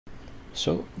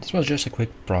So this was just a quick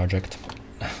project,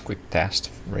 quick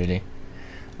test really,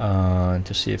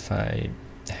 to see if I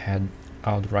had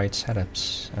all the right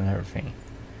setups and everything.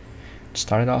 It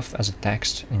started off as a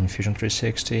text in Fusion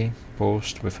 360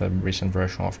 post with a recent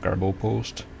version of Garbo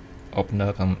post, opened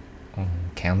up on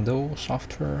Candle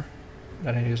software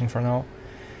that I'm using for now,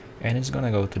 and it's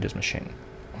gonna go to this machine.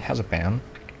 It has a pen,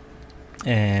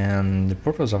 and the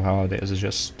purpose of all this is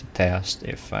just to test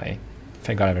if I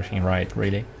got everything right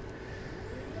really.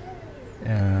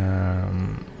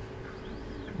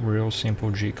 Real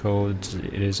simple G code,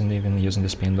 it isn't even using the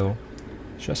spindle.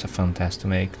 It's just a fun test to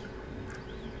make.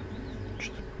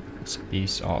 It's a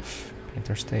piece of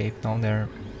painter's tape down there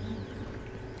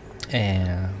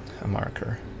and a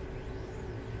marker.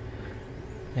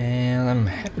 And I'm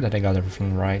happy that I got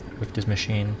everything right with this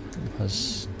machine,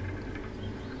 because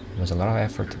it was a lot of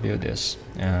effort to build this.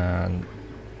 And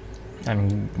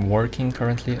I'm working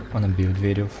currently on a build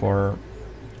video for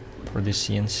this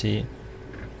CNC,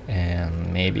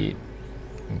 and maybe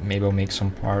I'll make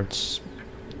some parts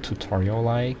tutorial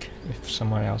like if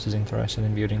someone else is interested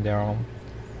in building their own.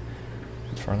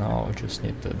 But for now I just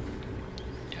need to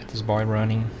get this boy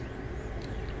running,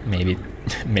 maybe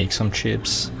make some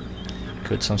chips,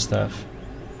 cut some stuff.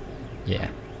 Yeah.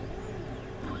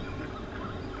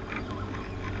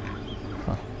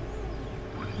 Huh.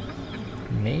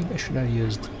 Maybe I should have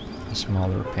used a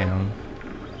smaller pen.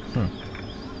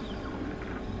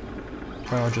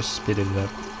 Well, I'll just speed it up.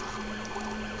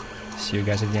 See you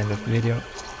guys at the end of the video.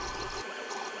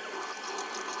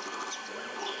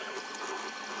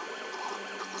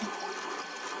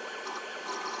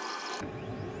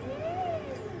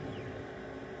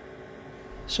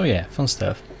 So yeah, fun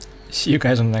stuff. See you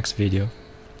guys on the next video.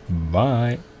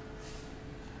 Bye!